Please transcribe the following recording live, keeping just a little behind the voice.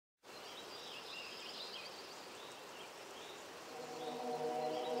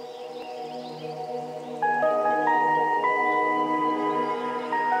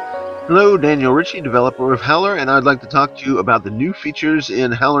Hello, Daniel Ritchie, developer of Howler, and I'd like to talk to you about the new features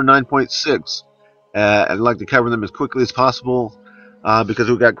in Howler 9.6. I'd like to cover them as quickly as possible because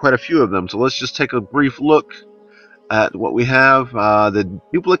we've got quite a few of them. So let's just take a brief look at what we have. The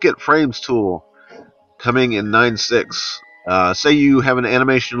duplicate frames tool coming in 9.6. Say you have an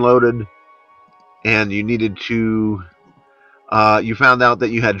animation loaded and you needed to you found out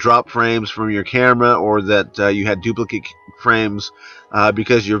that you had drop frames from your camera, or that you had duplicate frames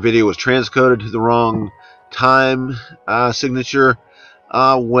because your video was transcoded to the wrong time signature.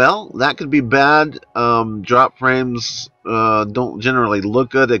 Well, that could be bad. Drop frames don't generally look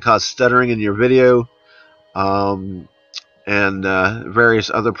good. They cause stuttering in your video and various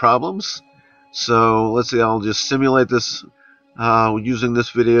other problems. So let's see, I'll just simulate this using this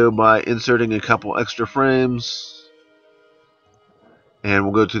video by inserting a couple extra frames. And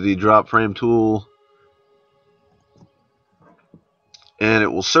we'll go to the drop frame tool, and it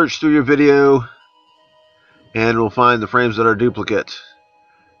will search through your video and we'll find the frames that are duplicate.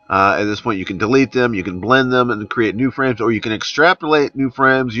 At this point you can delete them, you can blend them and create new frames, or you can extrapolate new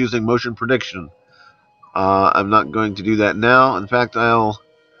frames using motion prediction. I'm not going to do that now. In fact, I'll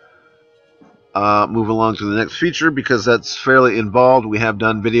move along to the next feature because that's fairly involved. We have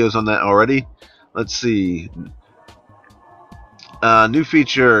done videos on that already. Let's see. New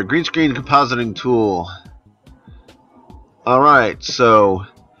feature, green screen compositing tool. Alright, so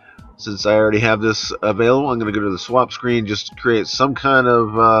since I already have this available, I'm going to go to the swap screen just to create some kind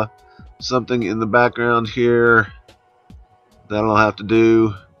of something in the background here. That'll have to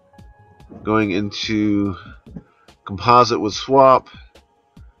do. Going into composite with swap,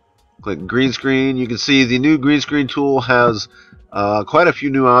 click green screen. You can see the new green screen tool has quite a few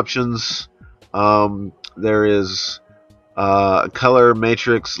new options. There is color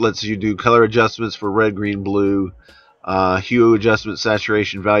matrix, lets you do color adjustments for red, green, blue, hue adjustment,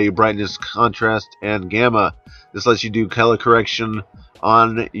 saturation, value, brightness, contrast, and gamma. This lets you do color correction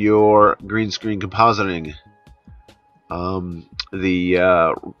on your green screen compositing. The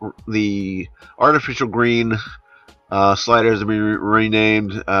artificial green slider has been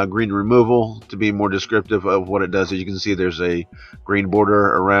renamed green removal to be more descriptive of what it does. As you can see, there's a green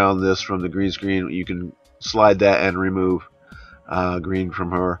border around this from the green screen. You can slide that and remove green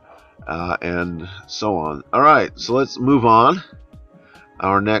from her and so on. Alright, so let's move on.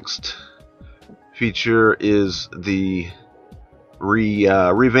 Our next feature is the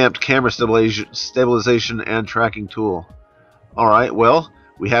revamped camera stabilization and tracking tool. Alright, well,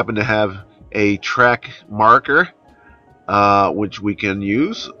 we happen to have a track marker which we can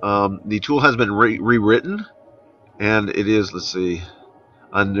use. The tool has been rewritten, and it is, let's see,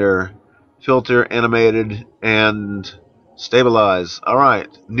 under filter, animated, and stabilize. Alright,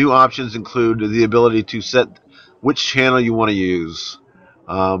 new options include the ability to set which channel you want to use,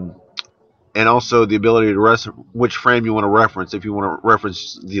 and also the ability to which frame you want to reference, if you want to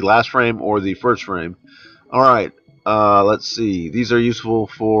reference the last frame or the first frame. Alright, let's see. These are useful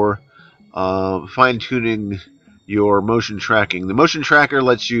for fine-tuning your motion tracking. The motion tracker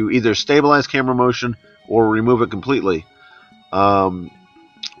lets you either stabilize camera motion or remove it completely.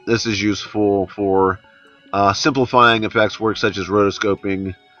 This is useful for simplifying effects work such as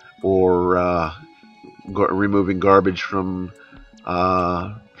rotoscoping or removing garbage from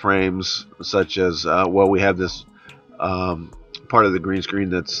frames, such as well, we have this part of the green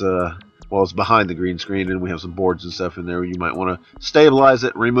screen that's well, it's behind the green screen, and we have some boards and stuff in there. You might want to stabilize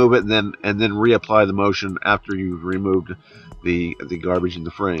it, remove it, and then reapply the motion after you've removed the garbage in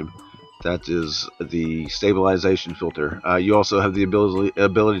the frame. That is the stabilization filter. You also have the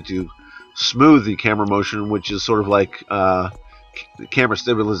ability to smooth the camera motion, which is sort of like camera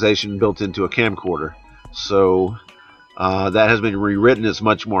stabilization built into a camcorder. So that has been rewritten. It's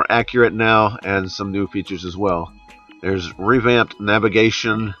much more accurate now, and some new features as well. There's revamped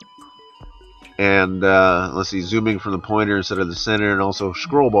navigation, and let's see, zooming from the pointer instead of the center, and also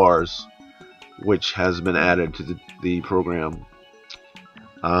scroll bars, which has been added to the program.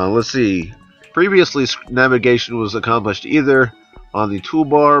 Let's see. Previously, navigation was accomplished either on the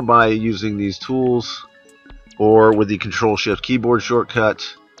toolbar by using these tools, or with the Control-Shift keyboard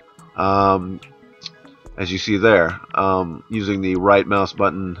shortcut. As you see there, using the right mouse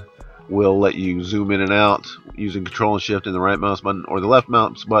button will let you zoom in and out using Control and Shift and the right mouse button, or the left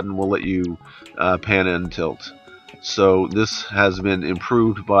mouse button will let you pan and tilt. So this has been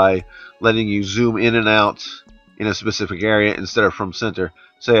improved by letting you zoom in and out in a specific area instead of from center.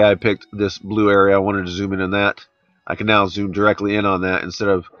 Say I picked this blue area, I wanted to zoom in on that. I can now zoom directly in on that instead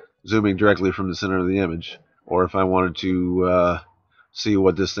of zooming directly from the center of the image. Or if I wanted to see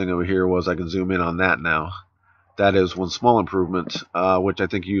what this thing over here was, I can zoom in on that now. that is one small improvement, which I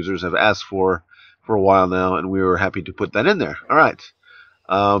think users have asked for a while now, and we were happy to put that in there. All right.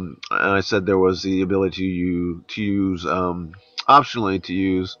 And I said there was the ability to use optionally to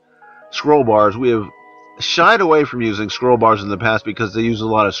use scroll bars. We have shied away from using scroll bars in the past because they use a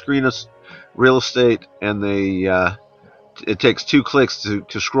lot of screen real estate, and it takes 2 clicks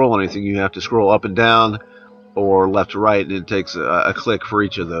to scroll anything. You have to scroll up and down or left to right, and it takes a click for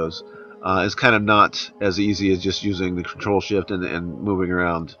each of those. It's kind of not as easy as just using the control shift and moving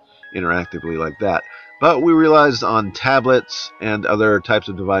around interactively like that. But we realized on tablets and other types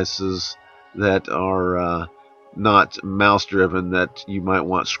of devices that are not mouse driven that you might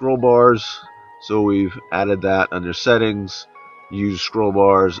want scroll bars, so we've added that under settings, use scroll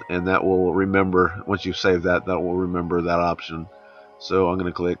bars, and that will remember, once you save that will remember that option. So I'm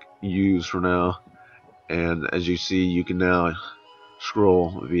going to click use for now, and as you see, you can now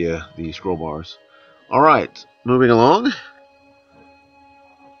scroll via the scroll bars. Alright, moving along,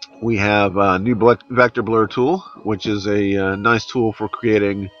 we have a new vector blur tool, which is a nice tool for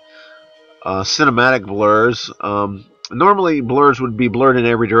creating cinematic blurs. Normally blurs would be blurred in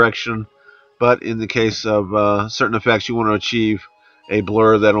every direction, but in the case of certain effects, you want to achieve a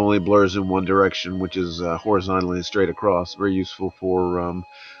blur that only blurs in one direction, which is horizontally straight across. Very useful for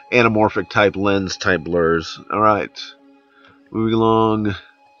anamorphic type lens type blurs. Alright, moving along,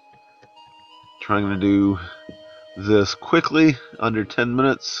 trying to do this quickly, under 10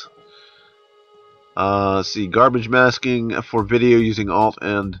 minutes. See, garbage masking for video using Alt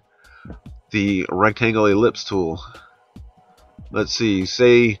and the rectangle ellipse tool. Let's see,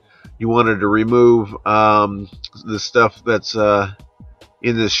 say you wanted to remove the stuff that's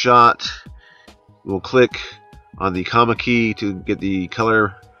in this shot. We'll click on the comma key to get the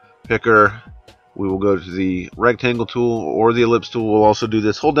color picker. We will go to the rectangle tool or the ellipse tool. We'll also do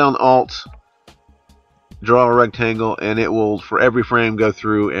this. Hold down Alt, draw a rectangle, and it will, for every frame, go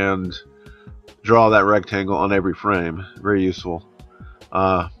through and draw that rectangle on every frame. Very useful.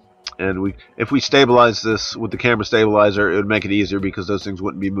 And if we stabilize this with the camera stabilizer, it would make it easier because those things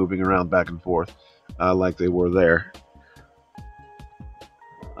wouldn't be moving around back and forth like they were there.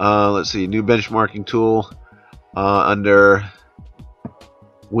 Let's see, new benchmarking tool under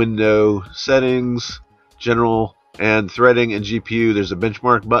Window Settings, General, and Threading and GPU. There's a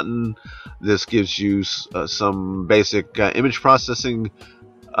benchmark button. This gives you some basic image processing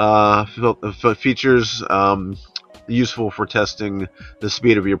features, useful for testing the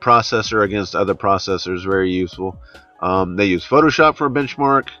speed of your processor against other processors. Very useful. They use Photoshop for a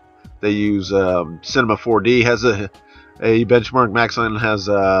benchmark. They use Cinema 4D has a benchmark. Maxline has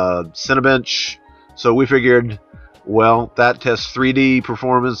Cinebench. So we figured, well, that tests 3D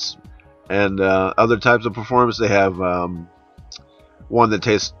performance and other types of performance. They have one that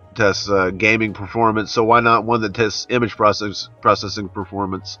tests gaming performance, so why not one that tests image processing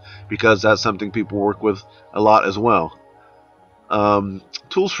performance, because that's something people work with a lot as well.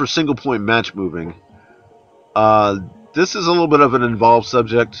 Tools for single point match moving. This is a little bit of an involved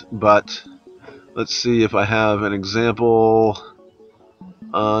subject, but let's see if I have an example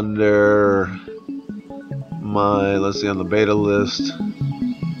under my, let's see, on the beta list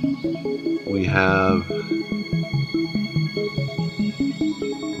we have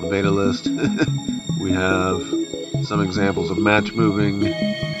beta list. We have some examples of match moving.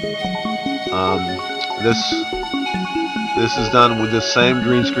 This is done with this same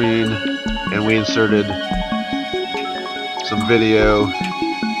green screen, and we inserted some video,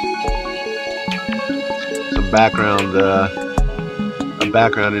 some background, a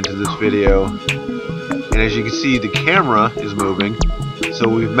background into this video, and as you can see, the camera is moving. So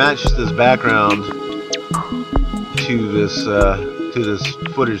we've matched this background to this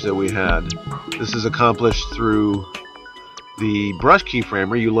footage that we had. This is accomplished through the brush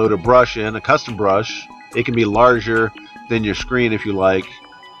keyframer. You load a brush in, a custom brush. It can be larger than your screen if you like,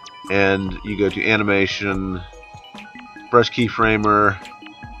 and you go to animation, brush keyframer,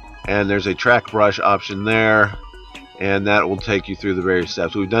 and there's a track brush option there, and that will take you through the various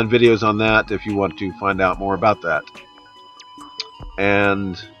steps. We've done videos on that if you want to find out more about that.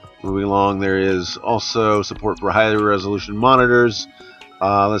 And moving along, there is also support for high resolution monitors.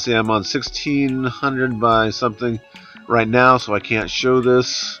 Let's see, I'm on 1600 by something right now, so I can't show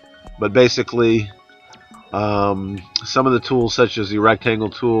this, but basically some of the tools, such as the rectangle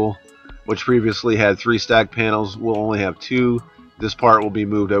tool, which previously had 3 stacked panels, will only have 2. This part will be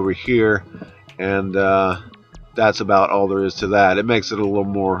moved over here, and that's about all there is to that. It makes it a little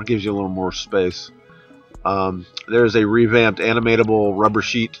more, gives you a little more space. There's a revamped animatable rubber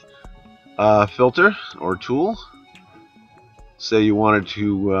sheet filter or tool. Say you wanted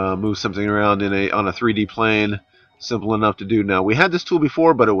to move something around on a 3D plane, simple enough to do now. We had this tool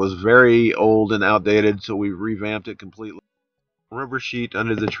before, but it was very old and outdated, so we revamped it completely. Rubber sheet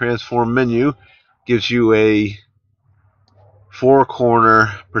under the transform menu gives you a 4-corner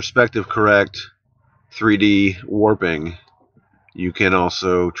perspective correct 3D warping. You can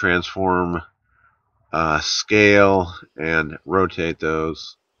also transform, scale, and rotate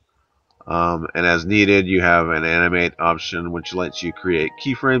those. And as needed, you have an animate option which lets you create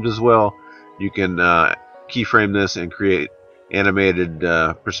keyframes as well. You can keyframe this and create animated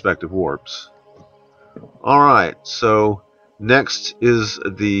perspective warps. Alright, so next is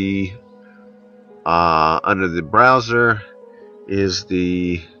the under the browser is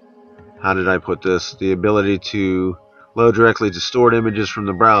the, how did I put this, the ability to load directly to stored images from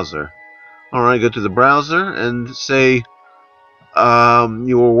the browser. Alright, go to the browser and say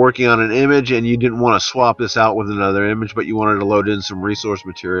you were working on an image and you didn't want to swap this out with another image, but you wanted to load in some resource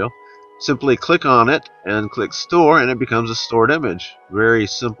material. Simply click on it and click store, and it becomes a stored image. Very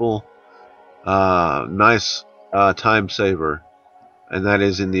simple, nice time saver, and that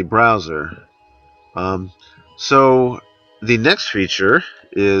is in the browser. So the next feature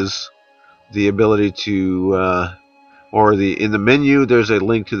is the ability to in the menu there's a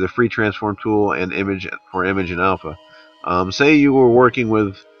link to the free transform tool and image in alpha. Say you were working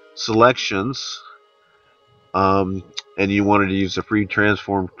with selections and you wanted to use the free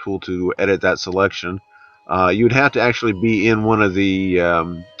transform tool to edit that selection. You would have to actually be in one of the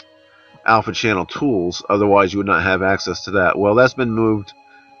alpha channel tools, otherwise you would not have access to that. Well, that's been moved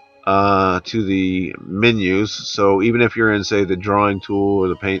to the menus, so even if you're in, say, the drawing tool or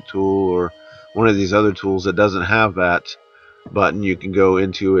the paint tool or one of these other tools that doesn't have that button, you can go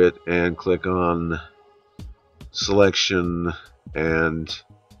into it and click on selection and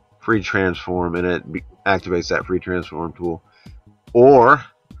free transform, and it activates that free transform tool. Or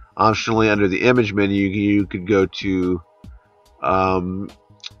optionally under the image menu, you could go to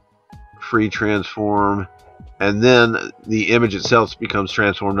free transform, and then the image itself becomes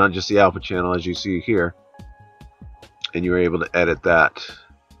transformed, not just the alpha channel as you see here, and you're able to edit that.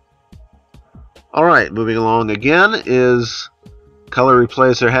 Alright, moving along again is color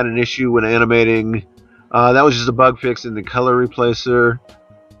replacer. Had an issue when animating. That was just a bug fix in the color replacer.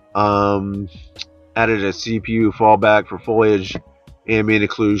 Added a CPU fallback for foliage ambient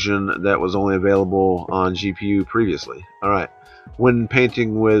occlusion that was only available on GPU previously. Alright, when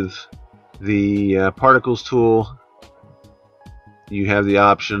painting with the particles tool, you have the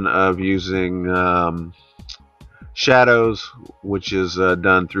option of using shadows, which is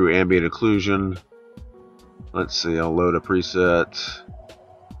done through ambient occlusion. Let's see, I'll load a preset.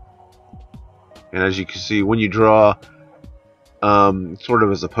 And as you can see, when you draw, sort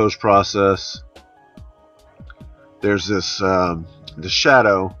of as a post-process, there's this the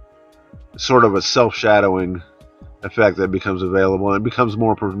shadow, sort of a self-shadowing effect that becomes available, and it becomes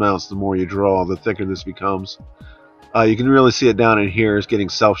more pronounced the more you draw, the thicker this becomes. You can really see it down in here. It's getting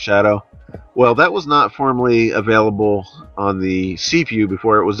self-shadow. Well, that was not formerly available on the CPU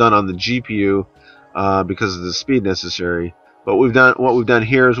before. It was done on the GPU because of the speed necessary. But what we've done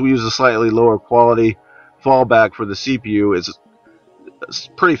here is we use a slightly lower quality fallback for the CPU. It's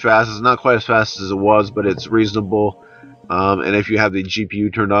pretty fast. It's not quite as fast as it was, but it's reasonable. And if you have the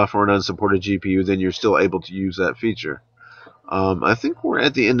GPU turned off or an unsupported GPU, then you're still able to use that feature. I think we're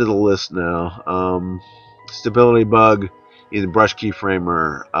at the end of the list now. Stability bug in the brush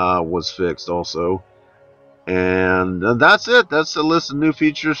keyframer was fixed also. And that's it. That's the list of new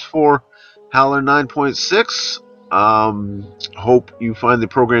features for Howler 9.6. Hope you find the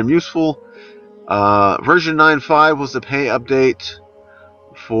program useful. Version 9.5 was the pay update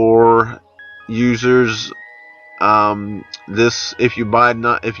for users. If you bought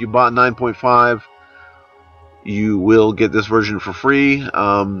 9.5, you will get this version for free.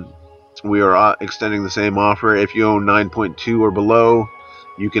 We are extending the same offer. If you own 9.2 or below,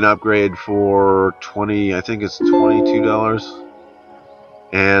 you can upgrade for I think it's $22.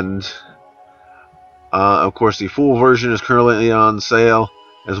 And of course, the full version is currently on sale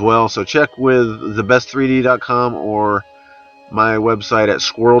as well. So check with thebest3d.com or my website at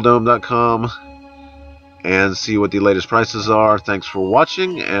squirreldome.com and see what the latest prices are. Thanks for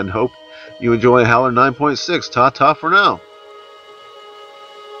watching, and hope you enjoy Howler 9.6. Ta-ta for now.